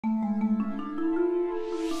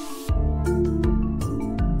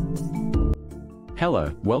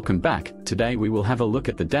Hello, welcome back. Today we will have a look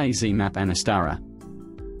at the Dayz map Anastara.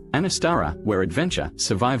 Anastara, where adventure,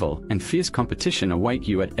 survival, and fierce competition await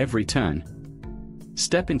you at every turn.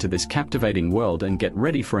 Step into this captivating world and get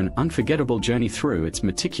ready for an unforgettable journey through its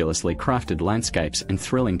meticulously crafted landscapes and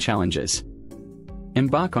thrilling challenges.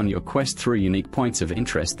 Embark on your quest through unique points of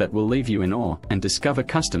interest that will leave you in awe and discover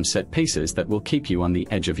custom set pieces that will keep you on the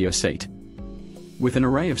edge of your seat. With an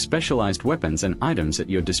array of specialized weapons and items at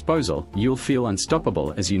your disposal, you'll feel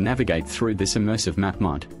unstoppable as you navigate through this immersive map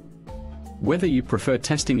mod. Whether you prefer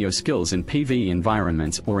testing your skills in PvE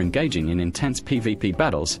environments or engaging in intense PvP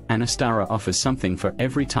battles, Anastara offers something for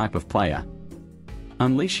every type of player.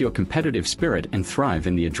 Unleash your competitive spirit and thrive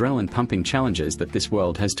in the adrenaline-pumping challenges that this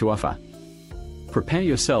world has to offer. Prepare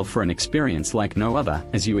yourself for an experience like no other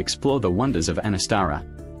as you explore the wonders of Anastara.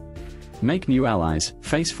 Make new allies,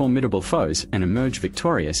 face formidable foes, and emerge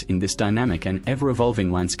victorious in this dynamic and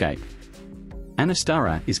ever-evolving landscape.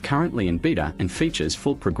 Anastara is currently in beta and features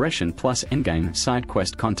full progression plus endgame side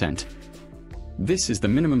quest content. This is the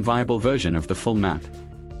minimum viable version of the full map.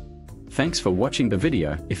 Thanks for watching the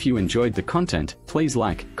video. If you enjoyed the content, please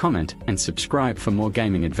like, comment, and subscribe for more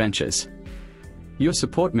gaming adventures. Your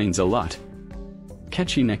support means a lot.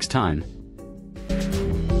 Catch you next time.